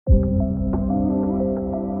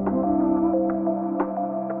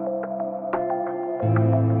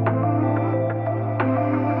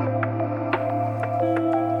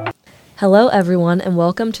Hello, everyone, and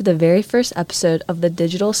welcome to the very first episode of the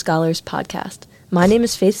Digital Scholars Podcast. My name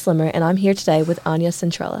is Faith Slimmer, and I'm here today with Aine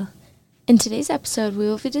Centrella. In today's episode, we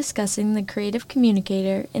will be discussing the creative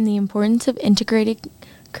communicator and the importance of integrating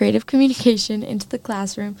creative communication into the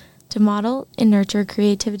classroom to model and nurture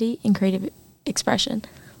creativity and creative expression.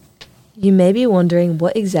 You may be wondering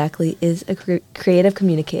what exactly is a creative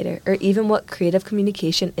communicator, or even what creative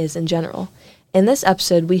communication is in general. In this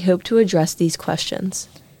episode, we hope to address these questions.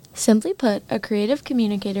 Simply put, a creative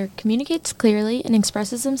communicator communicates clearly and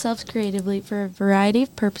expresses themselves creatively for a variety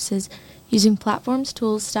of purposes using platforms,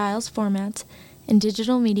 tools, styles, formats, and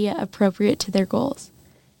digital media appropriate to their goals.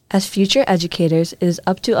 As future educators, it is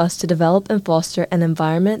up to us to develop and foster an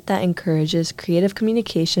environment that encourages creative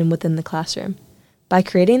communication within the classroom. By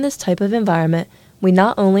creating this type of environment, we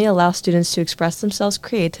not only allow students to express themselves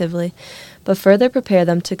creatively, but further prepare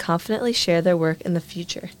them to confidently share their work in the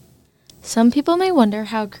future. Some people may wonder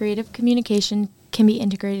how creative communication can be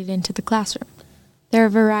integrated into the classroom. There are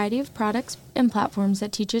a variety of products and platforms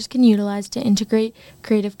that teachers can utilize to integrate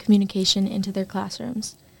creative communication into their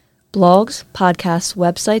classrooms. Blogs, podcasts,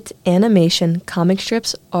 websites, animation, comic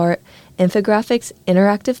strips, art, infographics,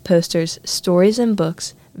 interactive posters, stories and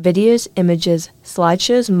books, videos, images,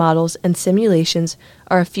 slideshows, models, and simulations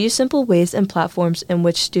are a few simple ways and platforms in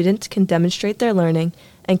which students can demonstrate their learning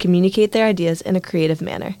and communicate their ideas in a creative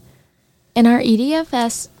manner. In our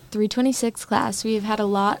EDFS 326 class, we have had a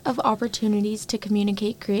lot of opportunities to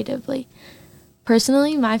communicate creatively.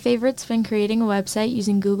 Personally, my favorite's been creating a website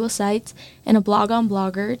using Google Sites and a blog on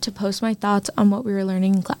Blogger to post my thoughts on what we were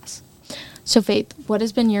learning in class. So Faith, what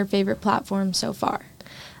has been your favorite platform so far?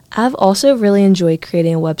 I've also really enjoyed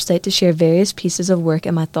creating a website to share various pieces of work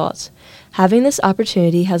and my thoughts. Having this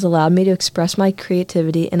opportunity has allowed me to express my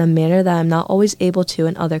creativity in a manner that I'm not always able to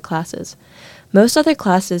in other classes. Most other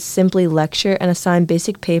classes simply lecture and assign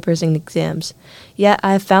basic papers and exams, yet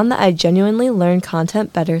I have found that I genuinely learn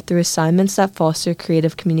content better through assignments that foster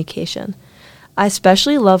creative communication. I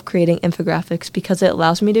especially love creating infographics because it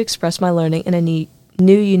allows me to express my learning in a new,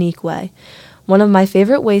 unique way. One of my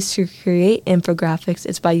favorite ways to create infographics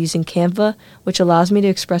is by using Canva, which allows me to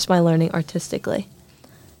express my learning artistically.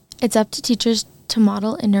 It's up to teachers to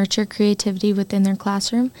model and nurture creativity within their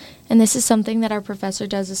classroom, and this is something that our professor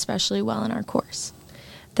does especially well in our course.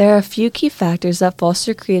 There are a few key factors that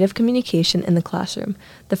foster creative communication in the classroom.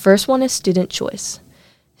 The first one is student choice.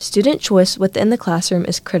 Student choice within the classroom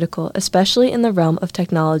is critical, especially in the realm of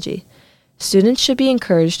technology. Students should be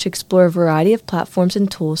encouraged to explore a variety of platforms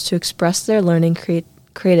and tools to express their learning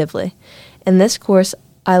creatively. In this course,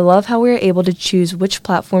 I love how we are able to choose which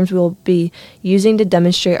platforms we will be using to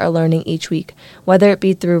demonstrate our learning each week, whether it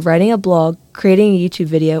be through writing a blog, creating a YouTube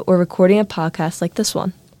video, or recording a podcast like this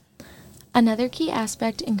one. Another key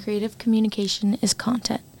aspect in creative communication is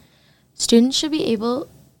content. Students should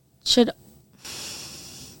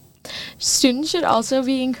also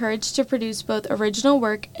be encouraged to produce both original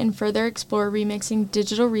work and further explore remixing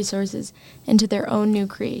digital resources into their own new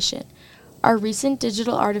creation. Our recent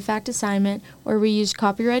digital artifact assignment, where we used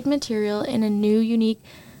copyrighted material in a new, unique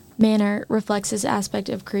manner, reflects this aspect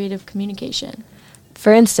of creative communication.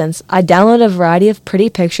 For instance, I downloaded a variety of pretty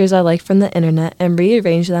pictures I liked from the internet and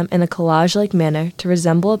rearranged them in a collage-like manner to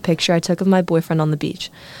resemble a picture I took of my boyfriend on the beach.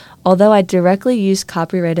 Although I directly used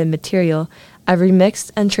copyrighted material, I remixed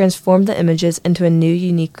and transformed the images into a new,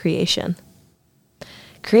 unique creation.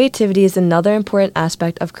 Creativity is another important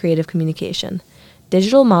aspect of creative communication.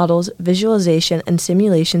 Digital models, visualization, and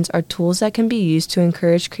simulations are tools that can be used to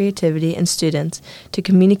encourage creativity in students to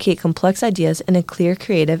communicate complex ideas in a clear,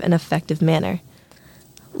 creative, and effective manner.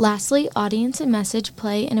 Lastly, audience and message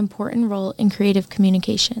play an important role in creative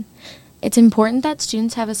communication. It's important that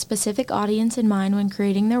students have a specific audience in mind when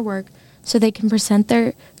creating their work so they can present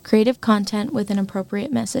their creative content with an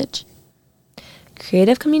appropriate message.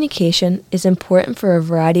 Creative communication is important for a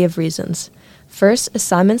variety of reasons. First,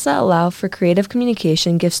 assignments that allow for creative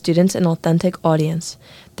communication give students an authentic audience.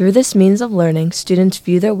 Through this means of learning, students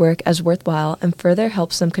view their work as worthwhile and further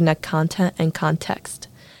helps them connect content and context.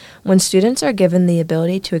 When students are given the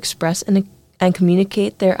ability to express and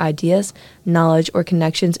communicate their ideas, knowledge, or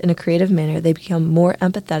connections in a creative manner, they become more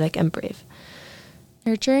empathetic and brave.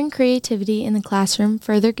 Nurturing creativity in the classroom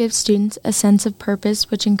further gives students a sense of purpose,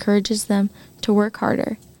 which encourages them to work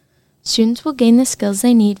harder. Students will gain the skills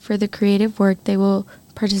they need for the creative work they will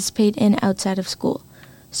participate in outside of school.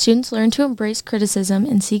 Students learn to embrace criticism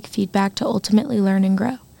and seek feedback to ultimately learn and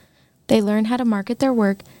grow. They learn how to market their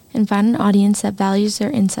work and find an audience that values their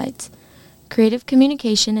insights. Creative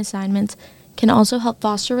communication assignments can also help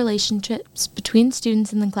foster relationships between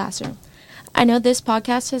students in the classroom. I know this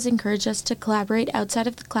podcast has encouraged us to collaborate outside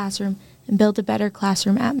of the classroom and build a better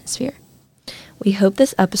classroom atmosphere. We hope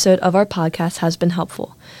this episode of our podcast has been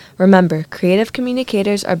helpful. Remember, creative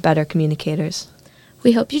communicators are better communicators.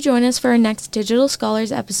 We hope you join us for our next Digital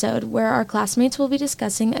Scholars episode, where our classmates will be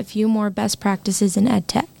discussing a few more best practices in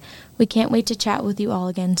EdTech. We can't wait to chat with you all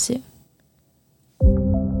again soon.